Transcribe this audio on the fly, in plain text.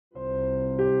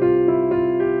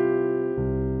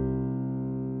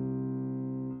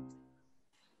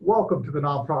Welcome to the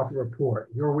Nonprofit Report,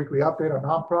 your weekly update on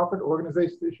nonprofit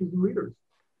organizations, issues, and leaders.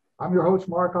 I'm your host,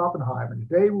 Mark Oppenheim, and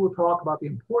today we'll talk about the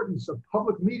importance of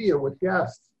public media with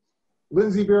guests.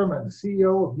 Lindsay Bierma,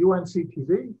 CEO of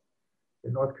UNC-TV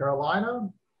in North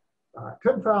Carolina,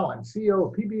 Tim Fallon, CEO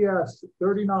of PBS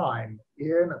 39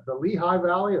 in the Lehigh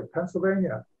Valley of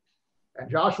Pennsylvania, and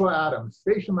Joshua Adams,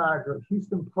 Station Manager of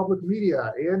Houston Public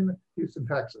Media in Houston,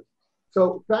 Texas.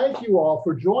 So thank you all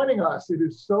for joining us. It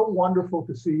is so wonderful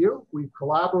to see you. We've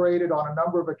collaborated on a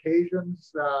number of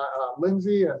occasions,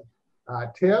 Lindsay and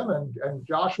Tim and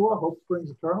Joshua, Hope Springs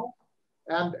Eternal.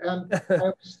 And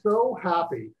I'm so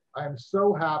happy. I am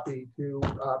so happy to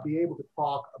be able to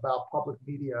talk about public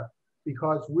media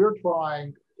because we're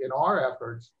trying in our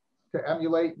efforts to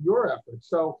emulate your efforts.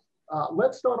 So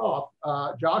let's start off.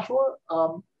 Joshua,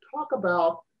 talk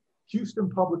about Houston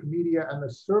Public Media and the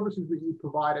services that you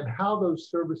provide and how those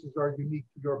services are unique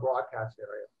to your broadcast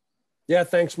area. Yeah,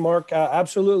 thanks, Mark.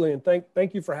 Absolutely, and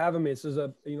thank you for having me. This is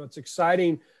it's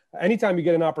exciting. Anytime you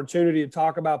get an opportunity to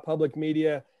talk about public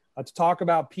media, to talk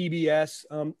about PBS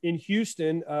in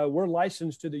Houston, we're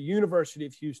licensed to the University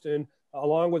of Houston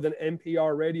along with an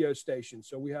NPR radio station.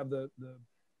 So we have the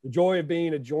joy of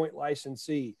being a joint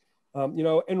licensee.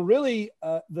 And really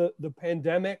the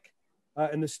pandemic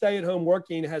and the stay-at-home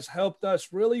working has helped us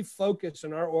really focus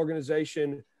in our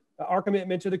organization, our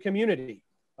commitment to the community,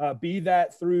 be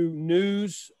that through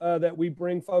news that we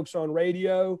bring folks on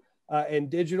radio and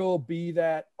digital, be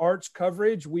that arts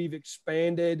coverage. We've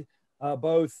expanded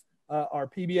both our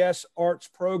PBS arts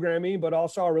programming, but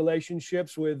also our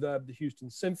relationships with the Houston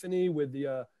Symphony, with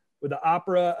the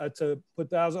opera to put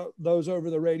those over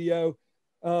the radio.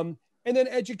 And then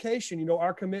education,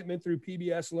 our commitment through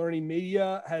PBS Learning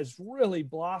Media has really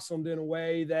blossomed in a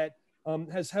way that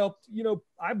has helped,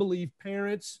 I believe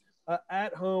parents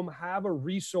at home have a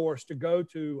resource to go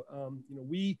to.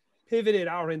 We pivoted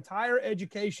our entire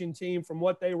education team from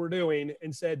what they were doing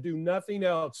and said, do nothing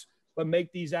else but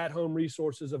make these at-home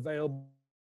resources available.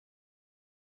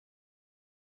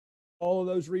 All of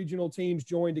those regional teams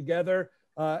joined together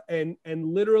and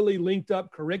literally linked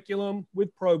up curriculum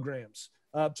with programs.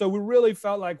 So we really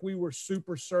felt like we were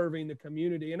super serving the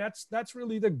community. And that's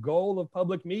really the goal of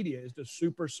public media, is to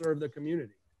super serve the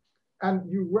community.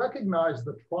 And you recognize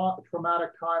the traumatic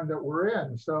time that we're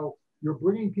in. So you're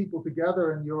bringing people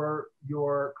together and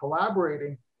you're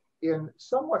collaborating in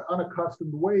somewhat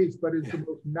unaccustomed ways, but it's the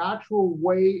most natural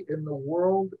way in the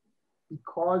world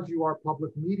because you are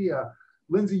public media.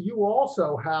 Lindsay, you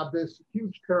also have this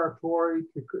huge territory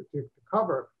to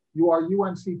cover. You are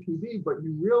UNC-TV, but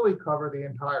you really cover the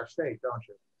entire state, don't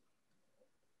you?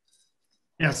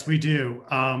 Yes, we do.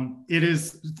 It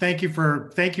is. Thank you for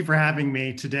having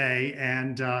me today,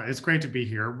 and it's great to be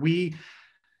here.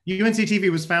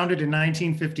 UNC-TV was founded in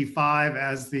 1955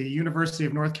 as the University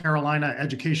of North Carolina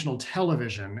Educational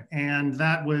Television, and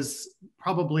that was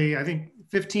probably, I think,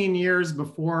 15 years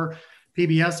before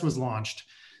PBS was launched.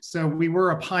 So we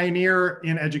were a pioneer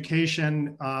in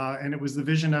education, and it was the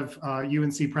vision of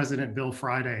UNC President Bill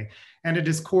Friday. And it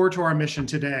is core to our mission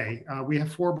today. We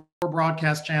have 4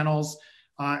 broadcast channels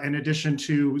in addition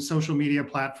to social media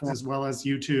platforms, as well as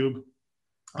YouTube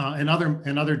and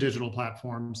other digital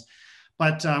platforms.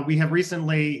 But we have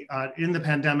recently, in the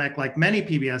pandemic, like many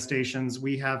PBS stations,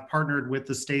 we have partnered with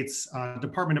the state's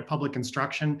Department of Public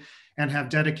Instruction and have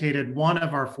dedicated one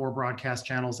of our 4 broadcast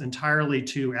channels entirely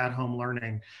to at-home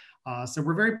learning. So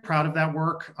we're very proud of that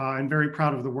work and very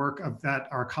proud of the work that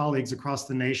our colleagues across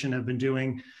the nation have been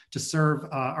doing to serve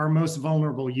our most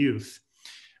vulnerable youth.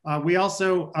 We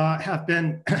also have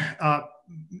been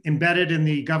embedded in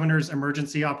the Governor's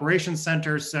Emergency Operations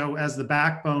Center. So as the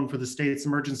backbone for the state's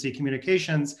emergency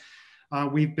communications,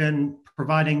 we've been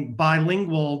providing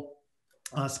bilingual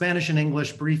Spanish and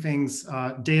English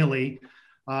briefings daily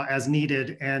as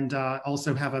needed, and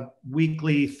also have a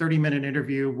weekly 30-minute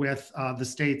interview with the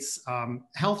state's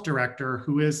health director,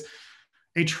 who is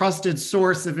a trusted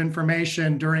source of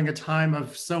information during a time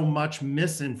of so much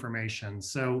misinformation.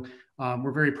 So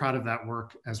we're very proud of that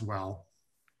work as well.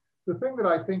 The thing that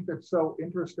I think that's so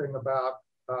interesting about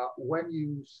when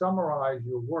you summarize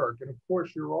your work, and of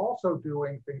course you're also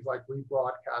doing things like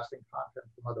rebroadcasting content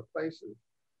from other places,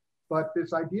 but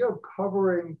this idea of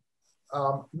covering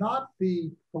not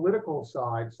the political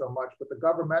side so much, but the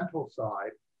governmental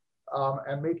side,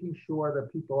 and making sure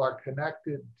that people are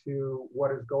connected to what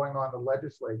is going on in the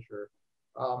legislature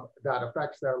that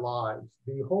affects their lives.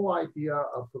 The whole idea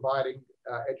of providing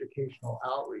educational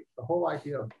outreach, the whole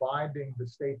idea of binding the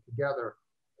state together,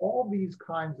 all these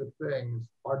kinds of things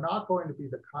are not going to be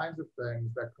the kinds of things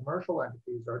that commercial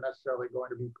entities are necessarily going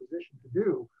to be positioned to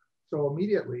do. so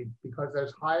immediately because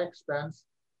there's high expense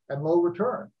and low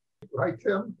return, right,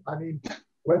 Tim? I mean,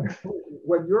 when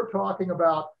you're talking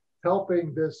about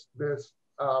helping this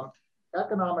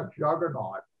economic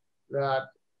juggernaut that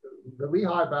the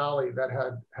Lehigh Valley that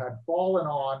had fallen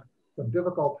on some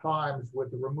difficult times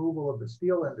with the removal of the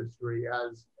steel industry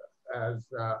as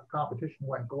competition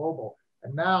went global.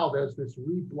 And now there's this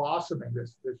re-blossoming,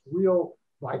 this real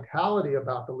vitality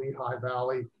about the Lehigh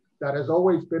Valley that has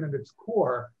always been at its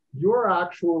core. You're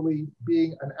actually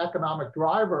being an economic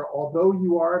driver, although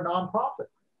you are a nonprofit.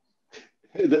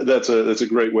 That's a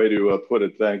great way to put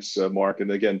it. Thanks, Mark.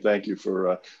 And again, thank you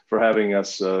for having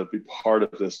us be part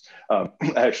of this.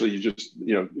 Actually, you just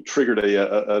triggered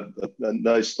a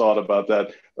nice thought about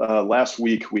that. Last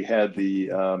week we had we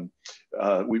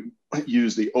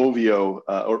used the OVO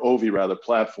or OVI rather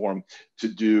platform to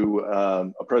do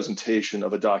a presentation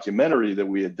of a documentary that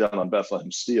we had done on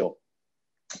Bethlehem Steel,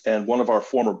 and one of our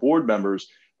former board members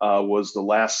was the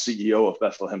last CEO of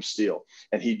Bethlehem Steel.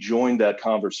 And he joined that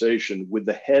conversation with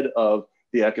the head of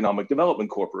the Economic Development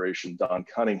Corporation, Don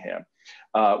Cunningham.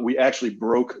 We actually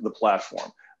broke the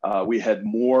platform. We had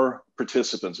more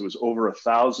participants. It was over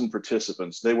 1,000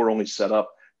 participants. They were only set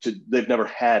up they've never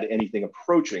had anything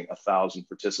approaching 1,000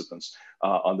 participants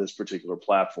on this particular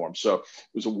platform. So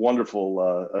it was a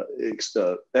wonderful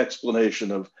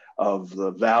explanation of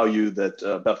the value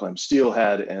that Bethlehem Steel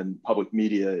had and public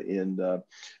media in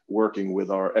working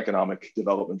with our economic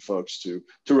development folks to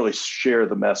really share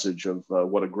the message of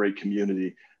what a great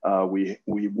community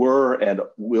we were and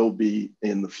will be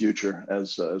in the future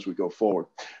as we go forward.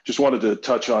 Just wanted to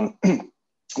touch on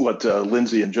what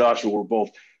Lindsay and Joshua were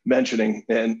both mentioning,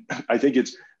 and I think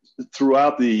it's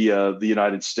throughout the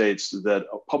United States that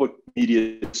public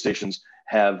media stations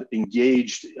have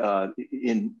engaged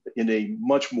in a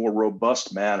much more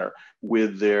robust manner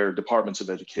with their departments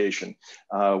of education.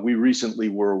 We recently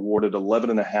were awarded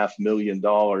 $11.5 million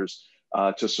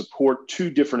to support two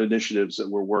different initiatives that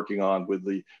we're working on with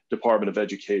the Department of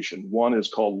Education. One is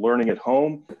called Learning at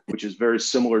Home, which is very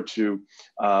similar to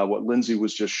what Lindsay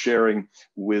was just sharing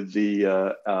with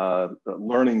the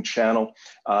Learning Channel.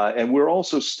 And we're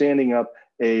also standing up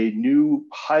a new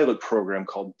pilot program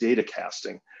called Data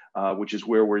Casting, which is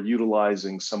where we're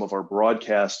utilizing some of our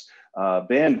broadcast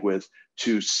bandwidth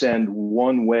to send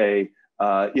one-way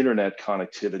internet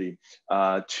connectivity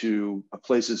to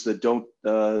places that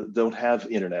don't have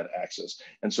internet access.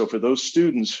 And so for those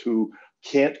students who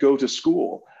can't go to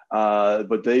school,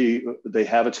 but they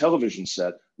have a television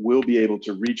set, we'll be able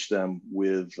to reach them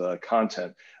with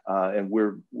content. And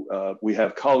we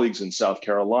have colleagues in South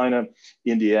Carolina,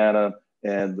 Indiana,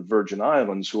 and the Virgin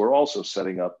Islands who are also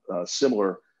setting up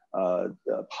similar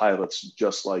pilots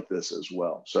just like this as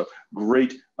well. So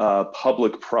great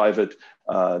public-private,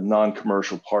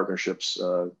 non-commercial partnerships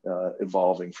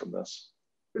evolving from this.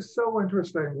 It's so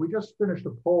interesting. We just finished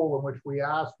a poll in which we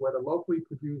asked whether locally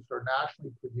produced or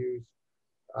nationally produced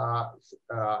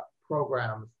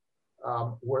programs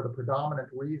were the predominant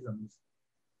reasons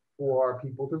for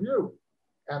people to view.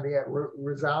 And the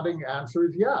resounding answer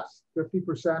is yes.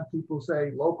 50% people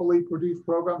say locally produced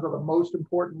programs are the most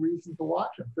important reason to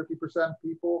watch them. 50%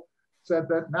 people said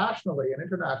that nationally and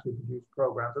internationally produced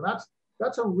programs. And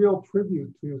that's a real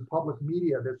tribute to public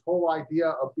media, this whole idea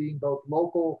of being both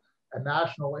local and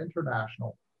national,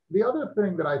 international. The other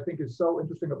thing that I think is so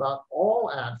interesting about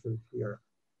all answers here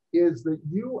is that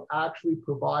you actually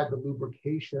provide the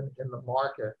lubrication in the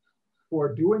market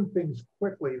for doing things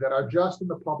quickly that are just in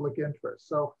the public interest.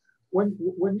 So when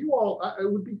you all,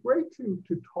 it would be great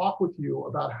to talk with you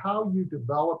about how you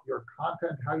develop your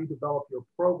content, how you develop your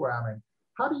programming.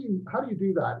 How do you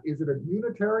do that? Is it a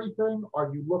unitary thing?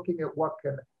 Are you looking at what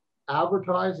can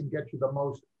advertise and get you the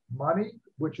most money,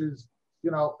 which is,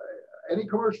 any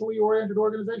commercially oriented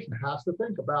organization has to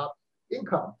think about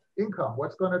income,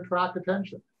 what's going to attract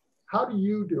attention. How do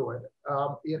you do it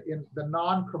in the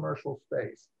non-commercial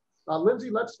space? Lindsay,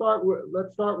 let's start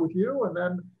with you, and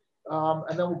then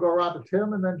we'll go around to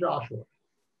Tim and then Joshua.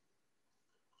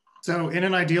 So in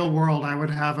an ideal world, I would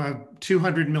have a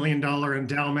 $200 million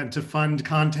endowment to fund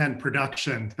content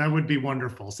production. That would be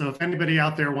wonderful. So if anybody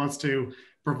out there wants to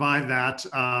provide that,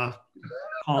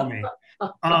 call me.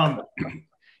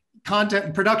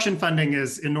 Content production funding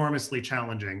is enormously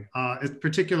challenging,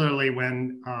 particularly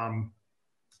when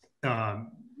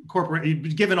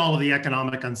given all of the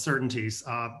economic uncertainties.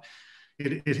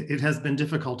 It has been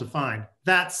difficult to find.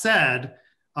 That said,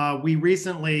 we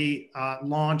recently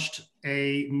launched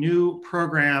a new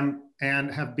program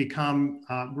and have become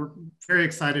we're very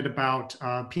excited about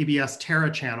PBS Terra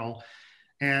Channel.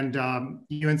 And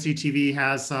UNC-TV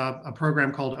has a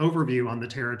program called Overview on the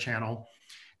Terra Channel.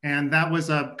 And that was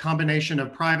a combination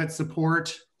of private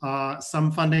support,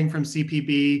 some funding from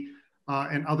CPB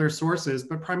and other sources,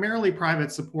 but primarily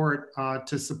private support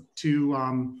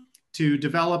to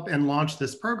develop and launch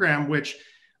this program, which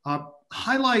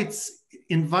highlights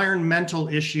environmental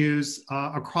issues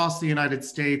across the United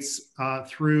States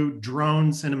through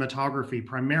drone cinematography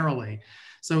primarily.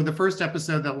 So the first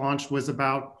episode that launched was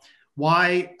about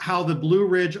how the Blue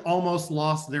Ridge almost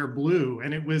lost their blue.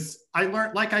 And it was, I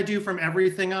learned, like I do from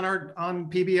everything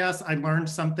on PBS, I learned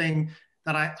something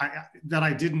that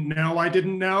I didn't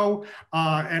know.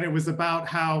 And it was about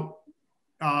how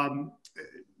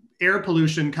air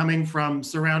pollution coming from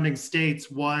surrounding states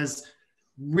was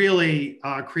really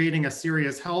creating a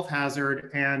serious health hazard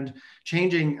and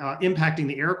impacting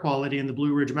the air quality in the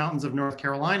Blue Ridge Mountains of North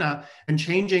Carolina, and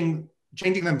changing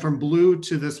them from blue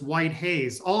to this white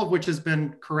haze, all of which has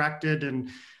been corrected. And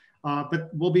but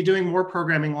we'll be doing more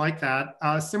programming like that.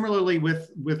 Similarly, with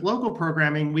local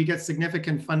programming, we get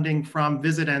significant funding from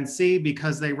Visit NC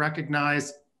because they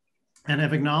recognize and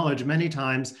have acknowledged many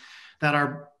times that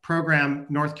our program,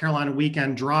 North Carolina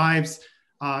Weekend, drives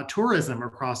tourism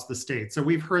across the state. So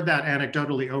we've heard that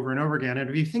anecdotally over and over again. And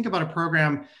if you think about a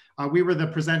program, we were the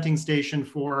presenting station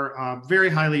for a very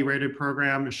highly rated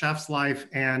program, A Chef's Life,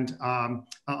 and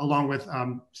along with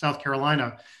South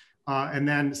Carolina, and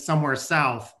then Somewhere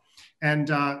South.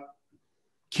 And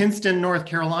Kinston, North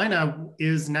Carolina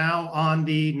is now on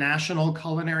the national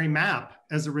culinary map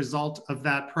as a result of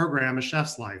that program, A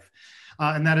Chef's Life.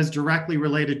 And that is directly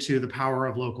related to the power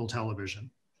of local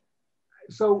television.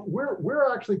 So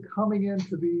we're actually coming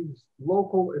into these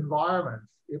local environments.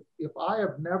 If I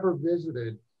have never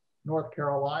visited North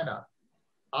Carolina,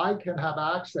 I can have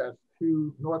access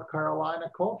to North Carolina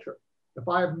culture. If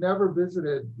I have never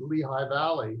visited Lehigh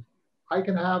Valley, I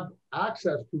can have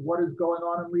access to what is going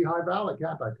on in Lehigh Valley,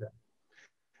 can't I, Tim?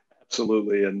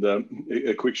 Absolutely. And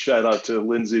a quick shout out to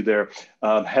Lindsay there.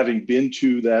 Having been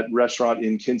to that restaurant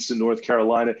in Kinston, North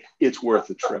Carolina, it's worth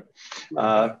the trip.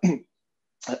 As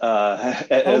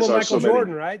Michael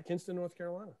Jordan, right? Kinston, North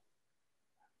Carolina.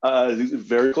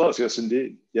 Very close. Yes,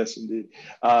 indeed. Yes, indeed.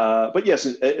 But yes,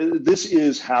 this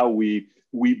is how we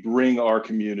bring our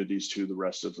communities to the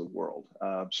rest of the world.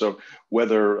 So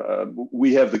whether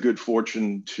we have the good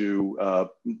fortune to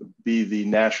be the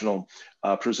national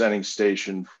presenting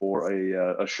station for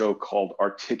a show called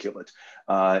Articulate,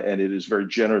 and it is very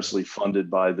generously funded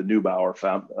by the Neubauer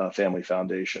Family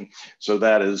Foundation. So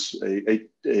that is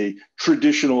a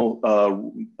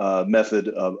traditional method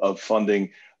of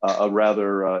funding a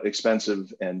rather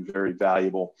expensive and very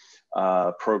valuable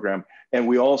program. And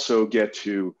we also get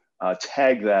to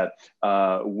tag that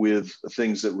with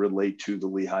things that relate to the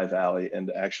Lehigh Valley.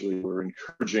 And actually, we're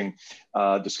encouraging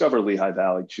Discover Lehigh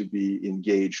Valley to be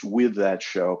engaged with that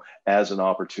show as an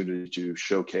opportunity to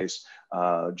showcase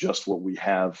just what we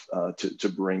have to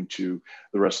bring to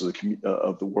the rest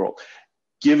of the world.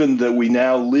 Given that we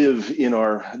now live in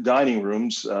our dining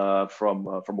rooms from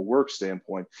a work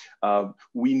standpoint,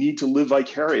 we need to live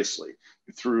vicariously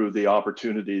through the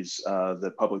opportunities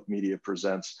that public media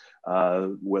presents,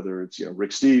 whether it's Rick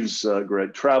Steves'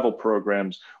 great travel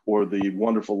programs or the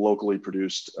wonderful locally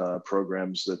produced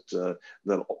programs that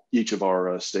each of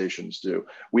our stations do.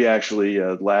 We actually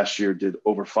last year did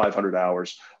over 500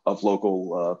 hours of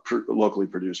locally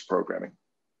produced programming.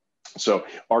 So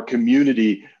our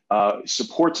community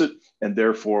supports it, and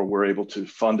therefore we're able to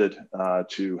fund it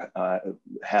to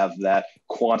have that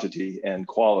quantity and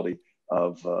quality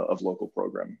of local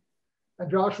programming. And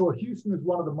Joshua, Houston is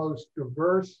one of the most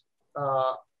diverse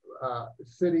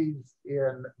cities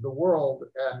in the world,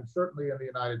 and certainly in the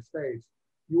United States.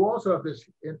 You also have this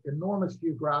enormous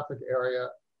geographic area.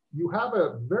 You have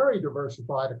a very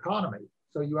diversified economy.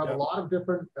 So you have a lot of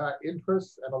different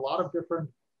interests and a lot of different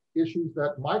issues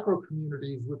that micro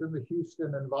communities within the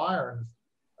Houston environs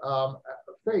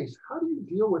face. How do you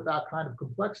deal with that kind of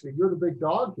complexity? You're the big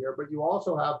dog here, but you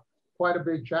also have quite a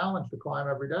big challenge to climb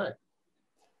every day.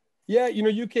 Yeah,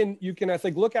 you can I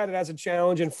think look at it as a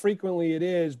challenge, and frequently it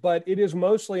is, but it is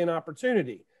mostly an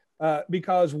opportunity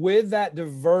because with that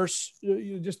diverse,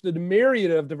 just the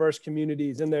myriad of diverse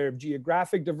communities and their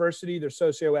geographic diversity, their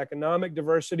socioeconomic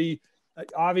diversity.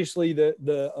 Obviously,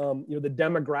 the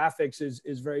demographics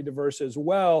is very diverse as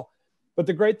well. But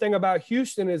the great thing about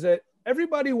Houston is that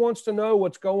everybody wants to know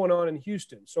what's going on in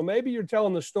Houston. So maybe you're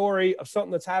telling the story of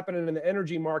something that's happening in the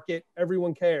energy market.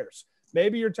 Everyone cares.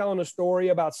 Maybe you're telling a story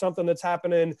about something that's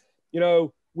happening,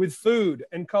 with food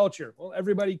and culture. Well,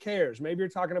 everybody cares. Maybe you're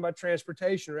talking about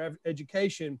transportation or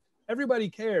education. Everybody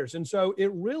cares. And so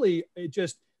it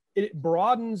it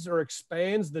broadens or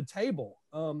expands the table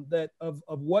that of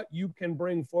what you can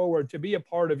bring forward to be a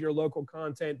part of your local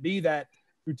content, be that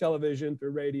through television,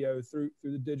 through radio, through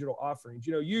the digital offerings.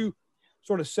 You know, you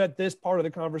sort of set this part of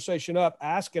the conversation up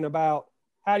asking about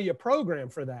how do you program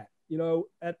for that? You know,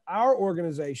 at our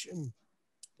organization,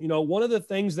 you know, one of the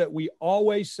things that we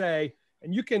always say,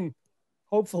 and you can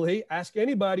hopefully ask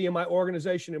anybody in my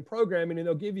organization in programming and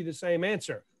they'll give you the same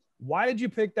answer. Why did you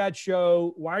pick that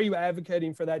show? Why are you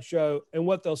advocating for that show? And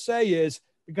what they'll say is,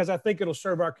 because I think it'll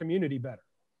serve our community better.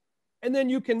 And then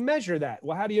you can measure that.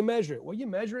 Well, how do you measure it? Well, you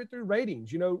measure it through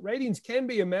ratings. You know, ratings can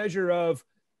be a measure of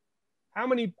how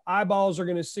many eyeballs are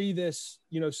going to see this,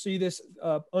 you know, see this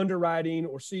underwriting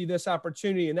or see this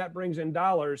opportunity, and that brings in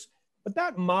dollars. But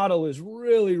that model is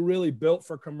really, really built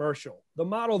for commercial. The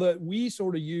model that we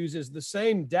sort of use is the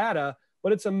same data,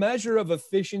 but it's a measure of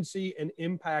efficiency and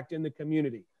impact in the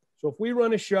community. So if we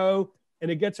run a show and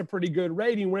it gets a pretty good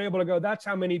rating, we're able to go, that's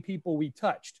how many people we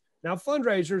touched. Now,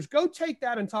 fundraisers, go take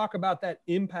that and talk about that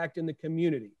impact in the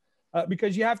community.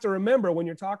 Because you have to remember, when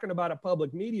you're talking about a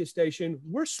public media station,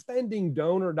 we're spending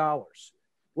donor dollars.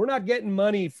 We're not getting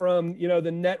money from, you know,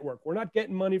 the network. We're not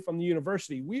getting money from the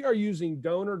university. We are using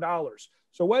donor dollars.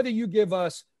 So whether you give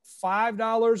us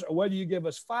 $5 or whether you give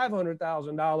us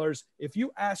 $500,000, if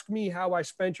you ask me how I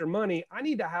spent your money, I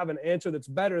need to have an answer that's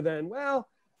better than, well,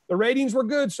 the ratings were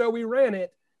good, so we ran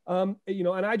it. You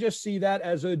know, and I just see that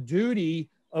as a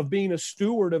duty of being a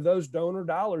steward of those donor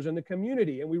dollars in the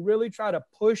community. And we really try to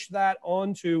push that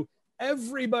onto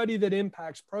everybody that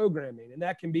impacts programming. And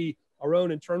that can be our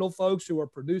own internal folks who are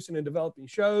producing and developing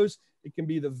shows. It can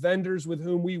be the vendors with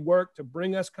whom we work to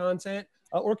bring us content,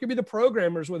 or it could be the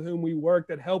programmers with whom we work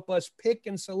that help us pick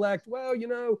and select, well, you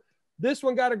know, this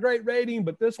one got a great rating,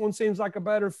 but this one seems like a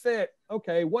better fit.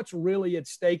 Okay, what's really at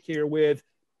stake here with,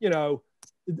 you know,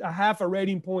 a half a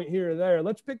rating point here or there?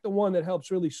 Let's pick the one that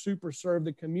helps really super serve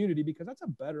the community, because that's a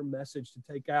better message to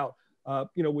take out,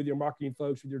 you know, with your marketing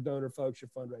folks, with your donor folks, your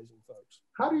fundraising folks.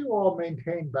 How do you all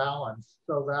maintain balance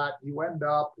so that you end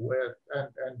up with,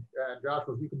 and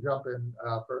Joshua, if you can jump in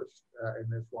first in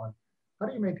this one, how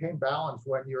do you maintain balance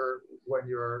when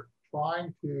you're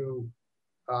trying to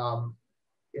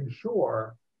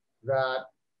ensure that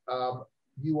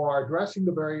you are addressing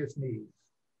the various needs?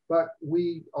 But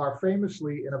we are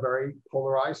famously in a very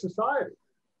polarized society,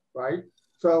 right?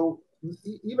 So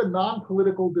even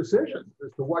non-political decisions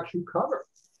as to what you cover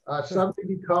suddenly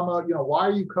become a, you know, why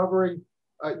are you covering,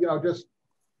 you know, just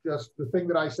the thing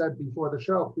that I said before the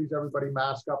show, please everybody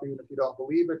mask up even if you don't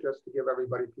believe it, just to give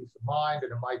everybody peace of mind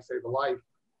and it might save a life.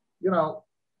 You know,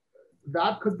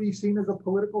 that could be seen as a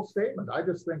political statement. I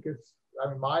just think it's, I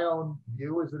mean, my own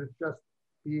view is that it's just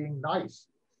being nice,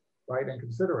 right, and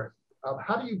considerate.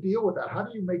 How do you deal with that? How do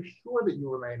you make sure that you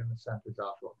remain in the center,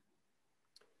 Joshua?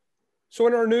 So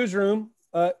in our newsroom,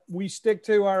 we stick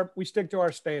to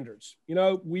our standards. You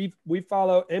know, we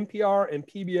follow NPR and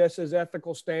PBS's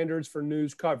ethical standards for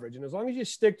news coverage, and as long as you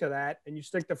stick to that and you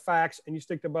stick to facts and you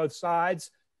stick to both sides,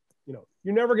 you know,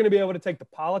 you're never going to be able to take the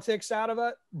politics out of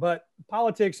it. But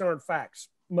politics aren't facts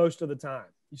most of the time.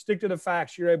 You stick to the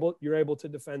facts, you're able to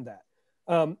defend that.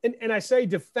 And I say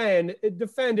defend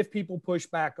if people push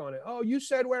back on it. Oh, you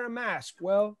said wear a mask.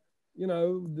 Well, you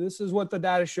know, this is what the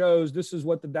data shows. This is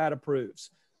what the data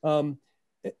proves.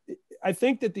 I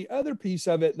think that the other piece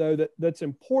of it, though, that's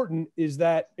important is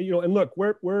that, you know, and look,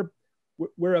 we're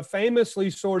a famously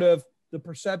sort of, the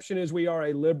perception is we are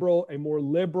a more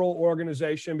liberal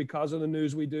organization because of the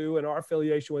news we do and our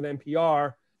affiliation with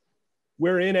NPR.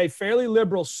 We're in a fairly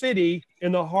liberal city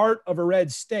in the heart of a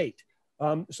red state.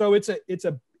 So it's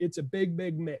a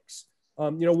big mix.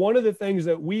 You know, one of the things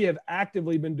that we have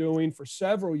actively been doing for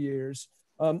several years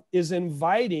is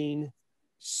inviting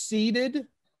seated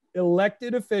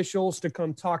elected officials to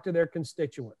come talk to their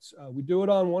constituents. We do it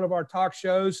on one of our talk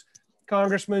shows,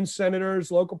 congressmen,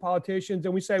 senators, local politicians,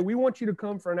 and we say, we want you to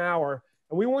come for an hour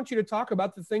and we want you to talk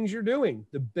about the things you're doing,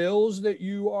 the bills that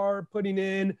you are putting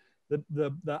in,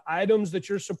 the items that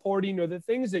you're supporting, or the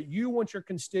things that you want your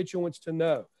constituents to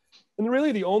know. And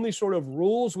really the only sort of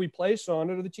rules we place on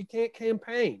it are that you can't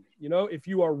campaign. You know, if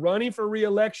you are running for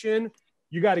re-election,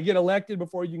 you got to get elected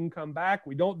before you can come back.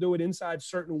 We don't do it inside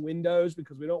certain windows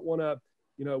because we don't want to,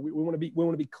 you know, we want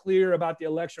to be clear about the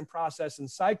election process and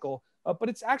cycle. But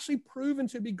it's actually proven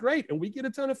to be great. And we get a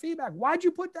ton of feedback. Why'd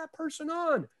you put that person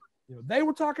on? You know, they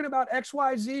were talking about X,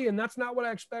 Y, Z, and that's not what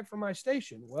I expect from my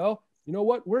station. Well, you know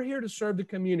what? We're here to serve the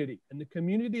community, and the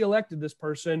community elected this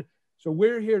person. So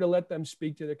we're here to let them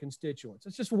speak to their constituents.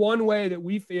 It's just one way that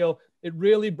we feel it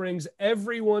really brings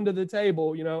everyone to the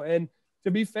table, you know, and to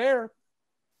be fair,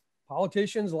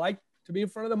 politicians like to be in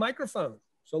front of the microphone.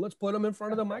 So let's put them in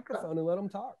front of the microphone and let them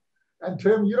talk. And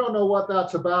Tim, you don't know what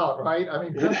that's about, right? I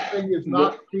mean, Pennsylvania is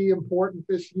not pretty important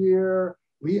this year.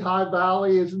 Lehigh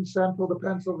Valley isn't central to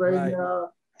Pennsylvania.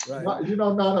 Right. You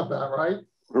know none of that, right?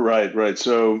 Right.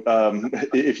 So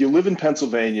if you live in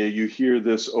Pennsylvania, you hear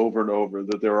this over and over,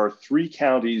 that there are 3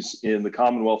 counties in the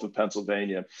Commonwealth of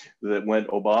Pennsylvania that went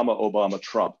Obama,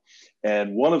 Trump.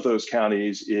 And one of those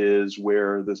counties is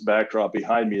where this backdrop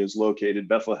behind me is located,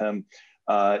 Bethlehem,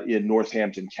 in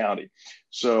Northampton County.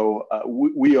 So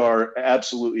we are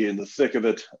absolutely in the thick of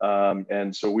it.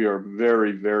 And so we are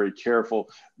very, very careful.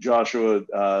 Joshua,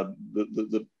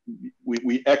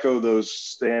 we echo those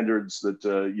standards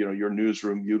that your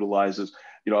newsroom utilizes.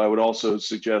 I would also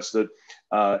suggest that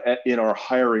in our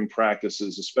hiring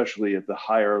practices, especially at the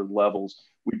higher levels,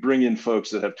 we bring in folks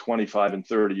that have 25 and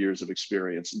 30 years of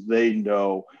experience. They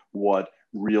know what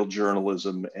real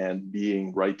journalism and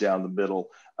being right down the middle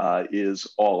is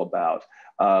all about.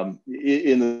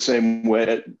 In the same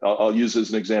way, I'll use as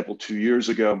an example, 2 years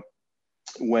ago,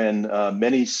 when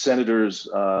many senators,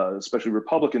 especially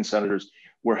Republican senators,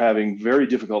 were having very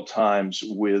difficult times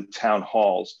with town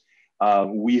halls.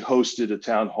 We hosted a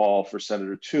town hall for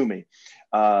Senator Toomey,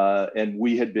 and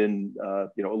we had been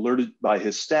alerted by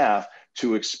his staff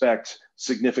to expect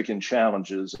significant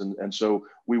challenges. And so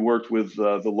we worked with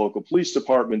the local police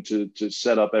department to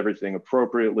set up everything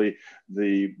appropriately.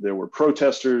 There were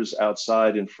protesters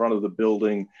outside in front of the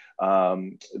building.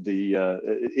 It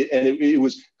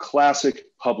was classic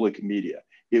public media.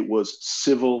 It was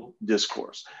civil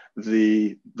discourse.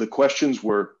 The questions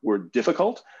were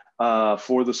difficult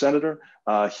for the senator.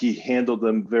 He handled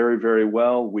them very, very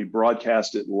well. We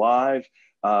broadcast it live,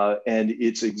 and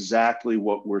it's exactly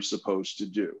what we're supposed to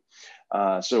do.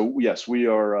 So yes, we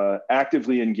are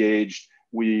actively engaged.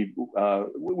 We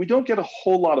don't get a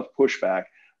whole lot of pushback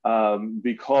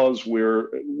because we're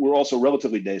also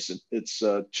relatively nascent. It's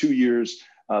 2 years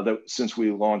since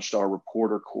we launched our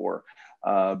Reporter Corps,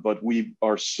 but we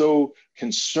are so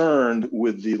concerned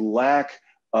with the lack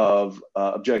of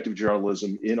objective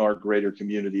journalism in our greater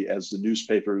community as the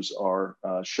newspapers are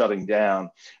shutting down,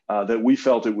 that we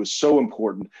felt it was so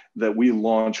important that we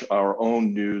launch our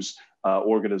own news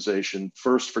organization,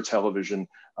 first for television.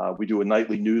 We do a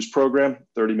nightly news program,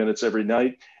 30 minutes every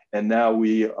night, and now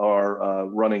we are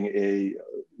running a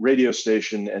radio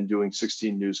station and doing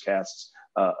 16 newscasts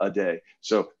a day.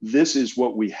 So this is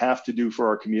what we have to do for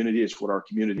our community. It's what our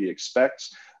community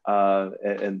expects,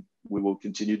 and we will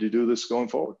continue to do this going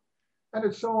forward. And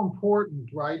it's so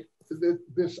important, right?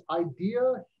 This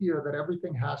idea here that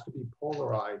everything has to be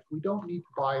polarized, we don't need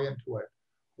to buy into it.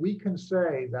 We can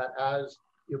say that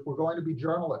if we're going to be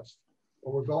journalists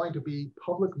or we're going to be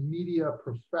public media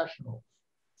professionals,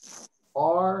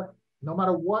 no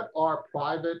matter what our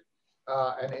private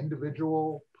and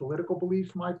individual political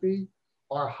beliefs might be,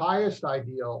 our highest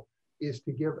ideal is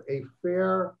to give a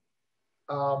fair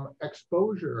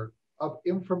exposure of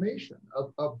information,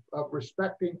 of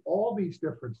respecting all these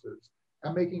differences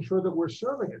and making sure that we're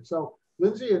serving it. So,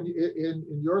 Lindsay,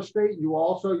 in your state, you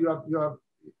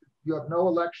have no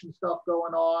election stuff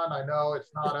going on. I know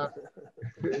it's not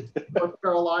North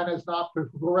Carolina is not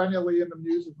perennially in the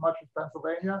news as much as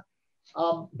Pennsylvania,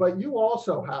 but you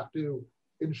also have to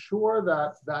ensure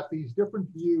that these different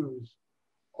views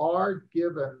are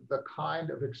given the kind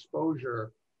of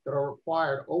exposure that are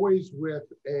required, always with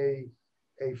a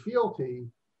fealty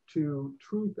to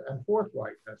truth and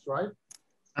forthrightness, right?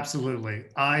 Absolutely.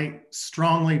 I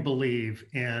strongly believe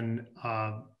in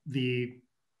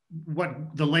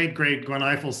what the late, great Gwen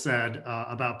Ifill said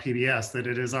about PBS, that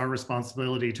it is our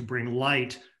responsibility to bring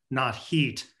light, not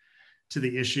heat, to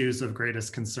the issues of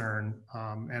greatest concern.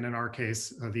 And in our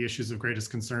case, the issues of greatest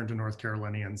concern to North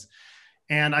Carolinians.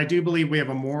 And I do believe we have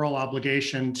a moral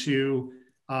obligation to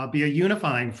be a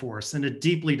unifying force in a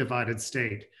deeply divided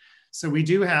state. So we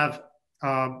do have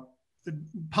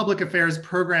public affairs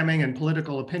programming and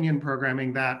political opinion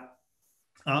programming that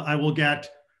I will get,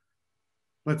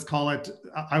 let's call it,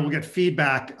 I will get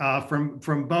feedback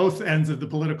from both ends of the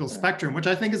political spectrum, which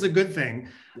I think is a good thing.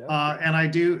 Yeah. And I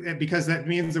do, because that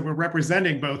means that we're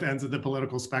representing both ends of the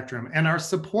political spectrum, and our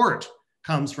support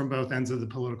comes from both ends of the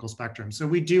political spectrum. So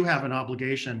we do have an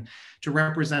obligation to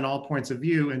represent all points of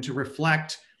view and to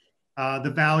reflect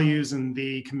the values and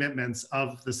the commitments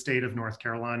of the state of North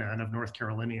Carolina and of North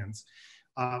Carolinians.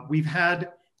 We've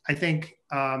had, I think,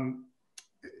 I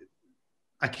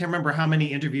can't remember how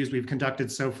many interviews we've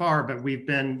conducted so far, but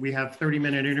we have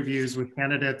 30-minute interviews with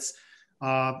candidates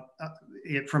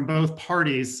from both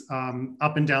parties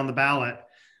up and down the ballot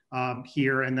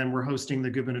here, and then we're hosting the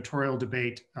gubernatorial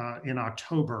debate in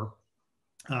October.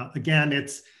 Again,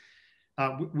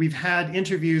 We've had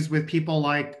interviews with people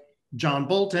like John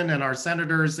Bolton and our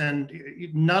senators, and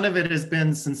none of it has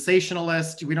been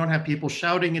sensationalist. We don't have people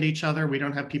shouting at each other. We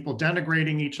don't have people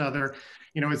denigrating each other.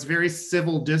 It's very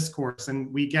civil discourse,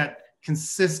 and we get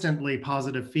consistently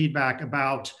positive feedback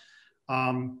about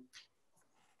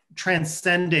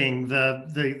transcending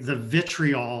the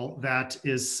vitriol that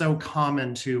is so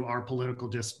common to our political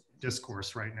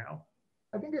discourse right now.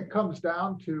 I think it comes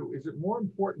down to, is it more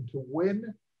important to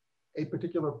win a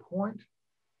particular point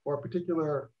or a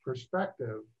particular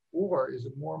perspective, or is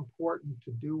it more important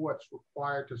to do what's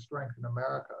required to strengthen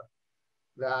America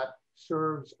that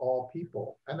serves all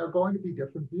people? And there are going to be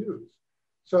different views.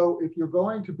 So if you're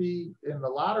going to be in the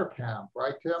latter camp,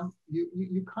 right, Tim,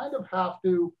 you kind of have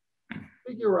to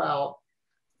figure out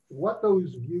what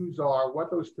those views are, what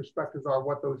those perspectives are,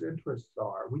 what those interests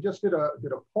are. We just did a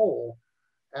poll,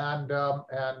 and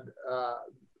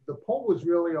the poll was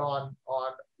really on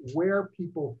where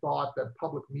people thought that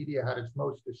public media had its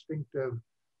most distinctive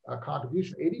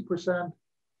contribution. 80%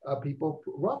 of people,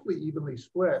 roughly evenly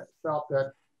split, felt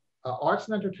that arts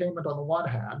and entertainment on the one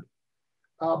hand,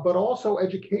 but also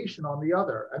education on the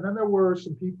other. And then there were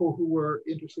some people who were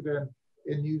interested in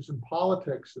news and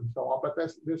politics and so on. But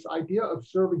this idea of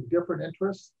serving different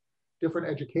interests, different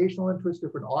educational interests,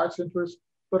 different arts interests,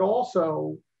 but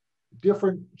also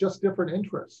different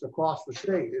interests across the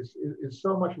state is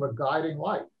so much of a guiding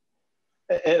light.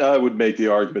 And I would make the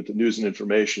argument that news and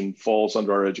information falls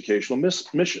under our educational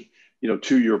mission.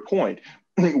 To your point,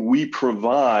 we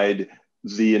provide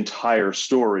the entire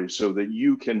story so that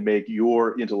you can make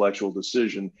your intellectual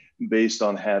decision based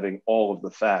on having all of the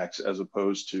facts, as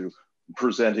opposed to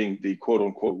presenting the quote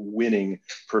unquote winning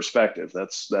perspective. That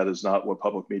is not what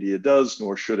public media does,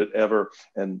 nor should it ever,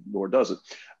 and nor does it.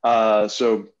 And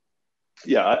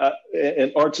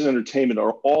arts and entertainment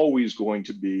are always going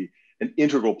to be an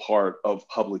integral part of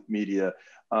public media,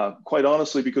 quite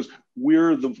honestly, because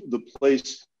we're the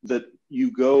place that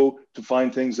you go to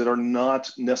find things that are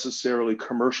not necessarily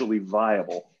commercially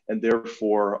viable, and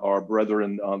therefore our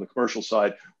brethren on the commercial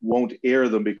side won't air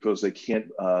them because they can't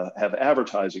have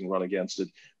advertising run against it.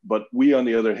 But we, on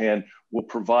the other hand, will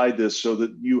provide this so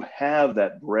that you have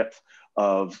that breadth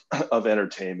of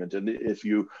entertainment. And if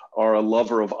you are a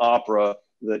lover of opera,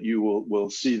 that you will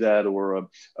see that, or a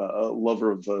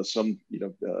lover of some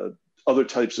other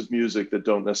types of music that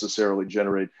don't necessarily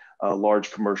generate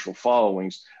large commercial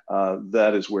followings,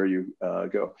 that is where you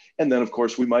go. And then, of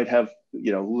course, we might have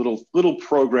little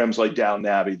programs like Downton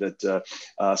Abbey that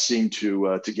seem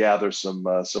to gather some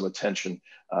attention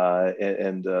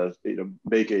and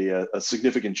make a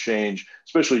significant change,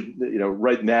 especially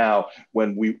right now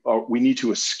when we need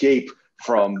to escape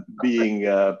from being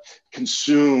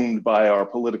consumed by our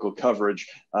political coverage.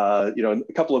 A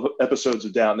couple of episodes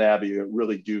of Downton Abbey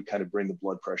really do kind of bring the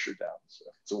blood pressure down. So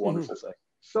it's a wonderful thing.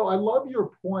 So I love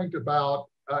your point about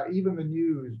even the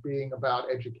news being about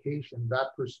education,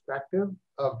 that perspective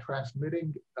of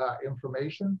transmitting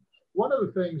information. One of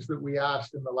the things that we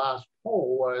asked in the last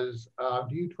poll was,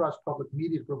 do you trust public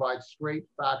media to provide straight,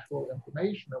 factual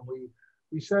information? And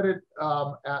we said it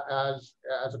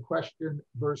as a question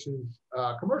versus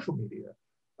commercial media.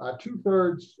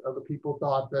 2/3 of the people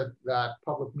thought that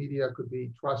public media could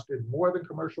be trusted more than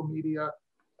commercial media,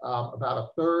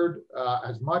 about 1/3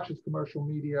 as much as commercial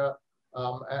media,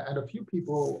 and a few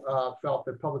people felt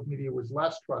that public media was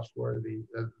less trustworthy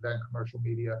than commercial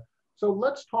media. So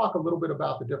let's talk a little bit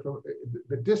about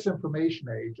the disinformation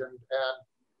age, and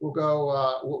we'll go,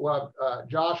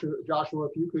 Joshua,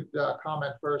 if you could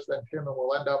comment first, then Tim, and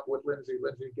we'll end up with Lindsay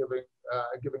giving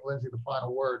Lindsay the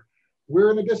final word.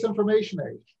 We're in a disinformation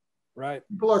age. Right.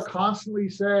 People are constantly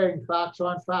saying facts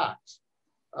aren't facts.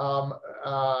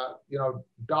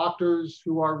 Doctors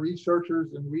who are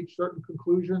researchers and reach certain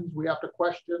conclusions, we have to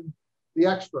question the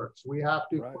experts. We have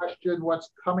to question what's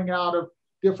coming out of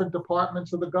different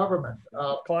departments of the government.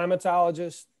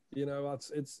 Climatologists,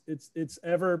 it's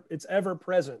ever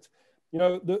present.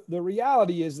 The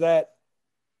reality is that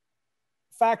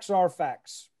facts are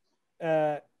facts,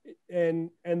 and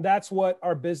that's what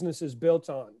our business is built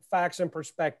on: facts and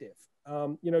perspective.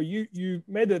 You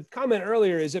made the comment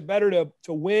earlier: is it better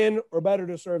to win or better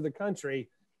to serve the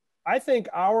country? I think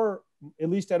at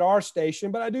least at our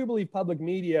station, but I do believe public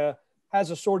media has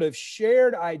a sort of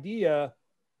shared idea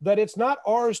that it's not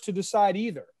ours to decide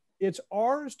either. It's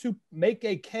ours to make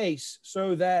a case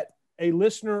so that a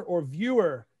listener or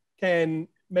viewer can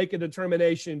make a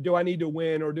determination: do I need to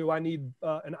win, or do I need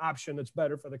an option that's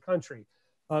better for the country?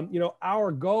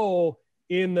 Our goal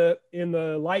in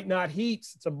the light not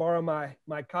heats, to borrow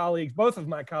my colleagues, both of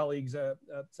my colleagues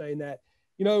saying that,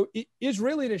 it is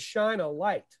really to shine a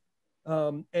light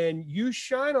and you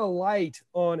shine a light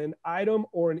on an item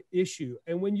or an issue.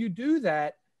 And when you do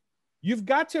that, you've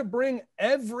got to bring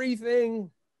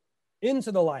everything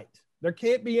into the light. There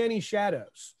can't be any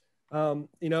shadows, and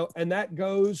that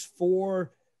goes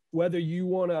for whether you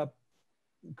want to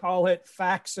call it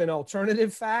facts and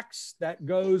alternative facts. That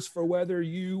goes for whether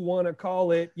you want to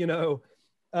call it,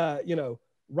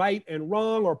 right and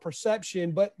wrong or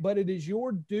perception. But it is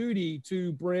your duty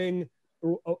to bring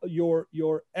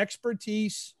your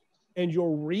expertise and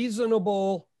your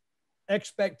reasonable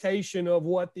expectation of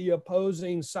what the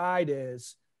opposing side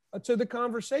is to the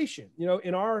conversation.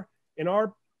 In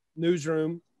our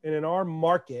newsroom and in our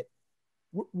market,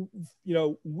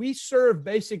 we serve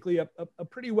basically a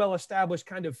pretty well-established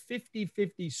kind of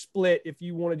 50-50 split, if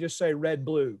you want to just say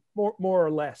red-blue, more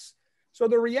or less. So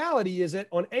the reality is that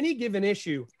on any given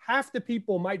issue, half the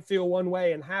people might feel one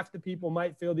way and half the people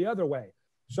might feel the other way.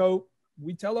 So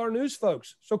we tell our news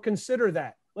folks, so consider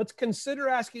that. Let's consider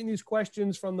asking these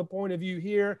questions from the point of view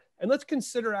here, and let's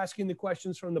consider asking the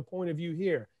questions from the point of view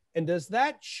here. And does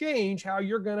that change how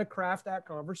you're going to craft that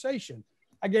conversation?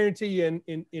 I guarantee you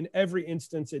in every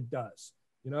instance it does.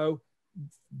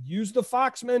 Use the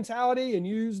Fox mentality and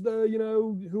use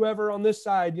the, whoever on this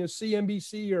side,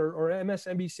 CNBC or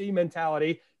MSNBC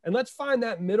mentality. And let's find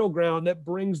that middle ground that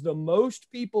brings the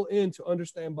most people in to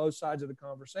understand both sides of the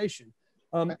conversation.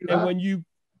 And when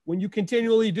you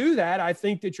continually do that, I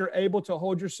think that you're able to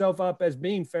hold yourself up as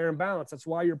being fair and balanced. That's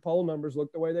why your poll numbers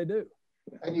look the way they do.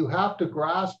 And you have to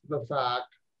grasp the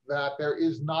fact that there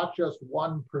is not just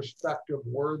one perspective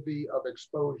worthy of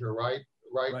exposure, right,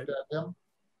 Tim?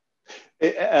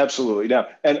 Absolutely. Now,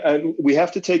 and we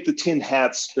have to take the tin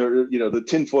hats, or the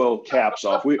tinfoil caps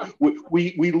off. We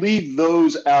leave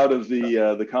those out of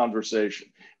the conversation.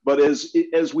 But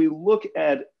as we look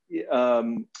at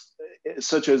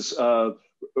such as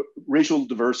racial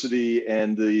diversity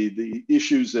and the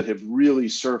issues that have really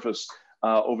surfaced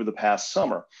over the past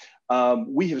summer,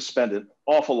 we have spent an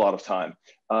awful lot of time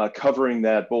covering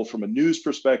that, both from a news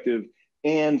perspective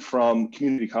and from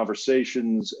community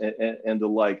conversations and the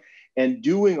like, and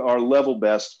doing our level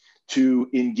best to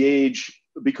engage,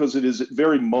 because it is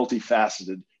very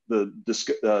multifaceted,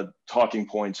 the talking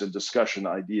points and discussion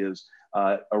ideas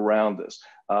around this.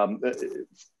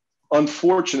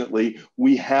 Unfortunately,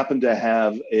 we happen to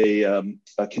have a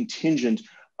contingent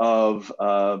of,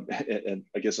 and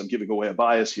I guess I'm giving away a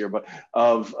bias here, but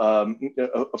of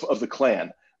the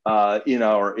Klan in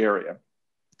our area.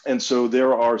 And so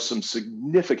there are some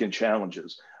significant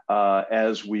challenges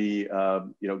as we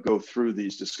go through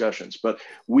these discussions. But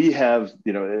we have,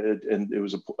 and it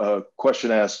was a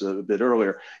question asked a bit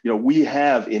earlier, we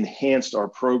have enhanced our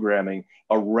programming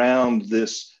around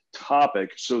this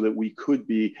topic so that we could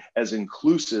be as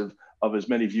inclusive of as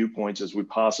many viewpoints as we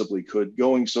possibly could,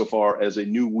 going so far as a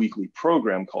new weekly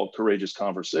program called Courageous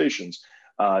Conversations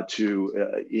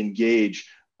to engage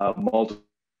multiple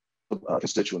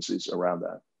constituencies around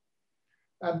that.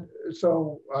 And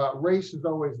so race is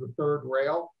always the third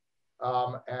rail,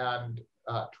 and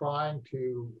trying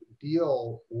to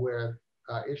deal with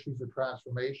issues of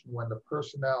transformation when the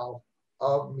personnel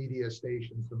of media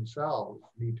stations themselves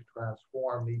need to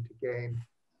transform, need to gain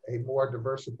a more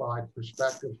diversified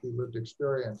perspective through lived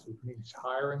experience. It means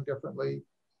hiring differently,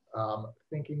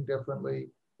 thinking differently.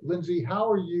 Lindsay, how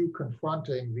are you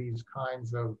confronting these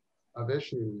kinds of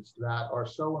issues that are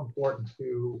so important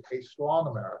to a strong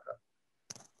America?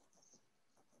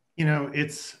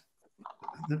 It's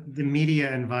the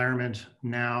media environment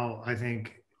now. I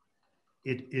think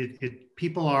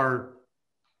people are,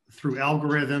 through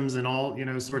algorithms and all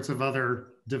sorts of other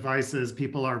devices,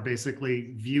 people are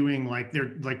basically viewing like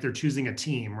they're choosing a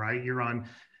team, right? You're on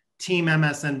team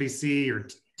MSNBC or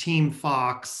team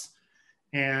Fox,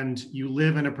 and you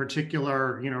live in a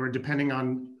particular, or depending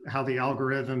on how the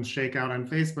algorithms shake out on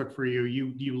Facebook for you,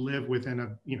 you live within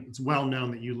a, it's well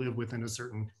known that you live within a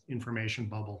certain information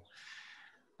bubble.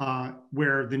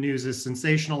 Where the news is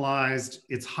sensationalized,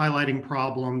 it's highlighting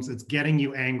problems, it's getting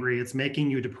you angry, it's making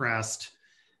you depressed.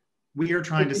 We are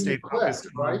trying to stay focused,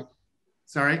 right?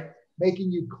 Sorry?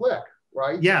 Making you click,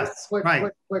 right? Yes, click, right,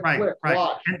 click, right, click, right.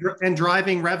 watch. And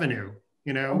driving revenue,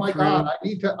 Oh my God,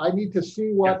 I need to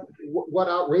see what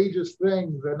outrageous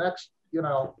thing the next,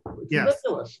 it's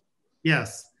ridiculous.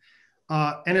 Yes.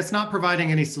 And it's not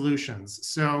providing any solutions.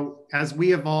 So as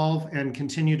we evolve and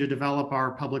continue to develop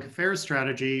our public affairs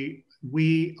strategy,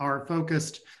 we are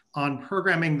focused on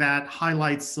programming that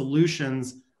highlights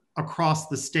solutions across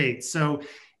the state. So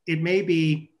it may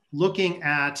be looking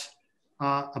at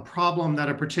a problem that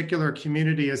a particular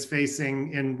community is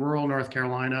facing in rural North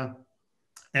Carolina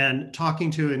and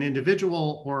talking to an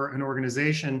individual or an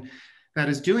organization that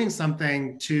is doing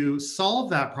something to solve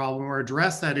that problem or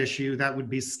address that issue that would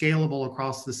be scalable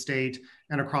across the state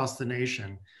and across the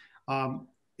nation.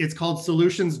 It's called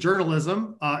solutions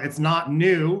journalism. It's not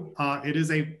new. It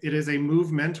is a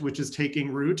movement which is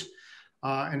taking root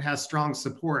and has strong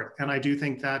support. And I do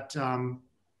think that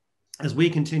as we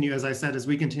continue, as I said, as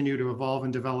we continue to evolve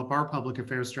and develop our public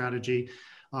affairs strategy,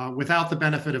 without the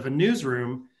benefit of a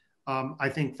newsroom, I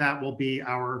think that will be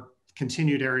our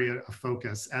continued area of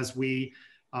focus as we,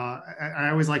 I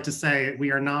always like to say,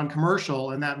 we are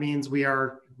non-commercial, and that means we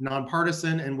are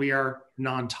nonpartisan and we are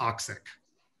non-toxic.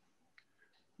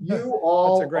 You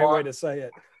all That's a great way to say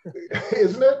it.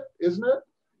 Isn't it? Isn't it?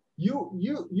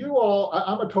 You all,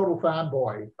 I'm a total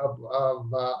fanboy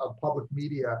of public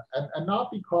media, and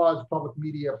not because public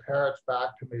media parrots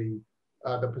back to me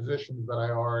the positions that I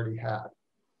already had.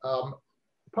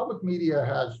 Public media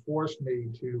has forced me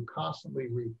to constantly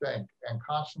rethink and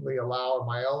constantly allow in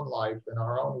my own life, in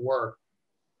our own work,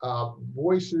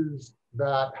 voices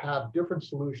that have different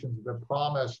solutions that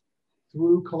promise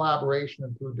through collaboration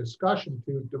and through discussion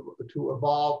to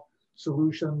evolve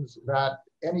solutions that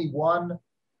any one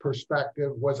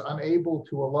perspective was unable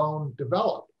to alone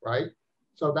develop, right?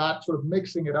 So that sort of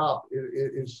mixing it up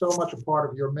is so much a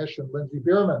part of your mission. Lindsay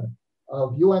Bierma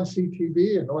of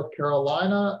UNC-TV in North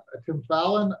Carolina, Tim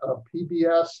Fallon of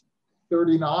PBS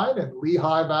 39 in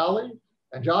Lehigh Valley,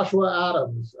 and Joshua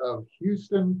Adams of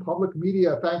Houston Public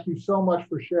Media. Thank you so much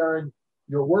for sharing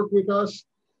your work with us.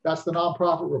 That's the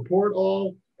Nonprofit Report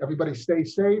all. Everybody stay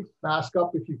safe, mask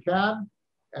up if you can,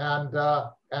 and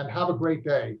have a great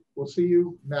day. We'll see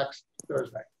you next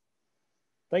Thursday.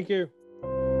 Thank you.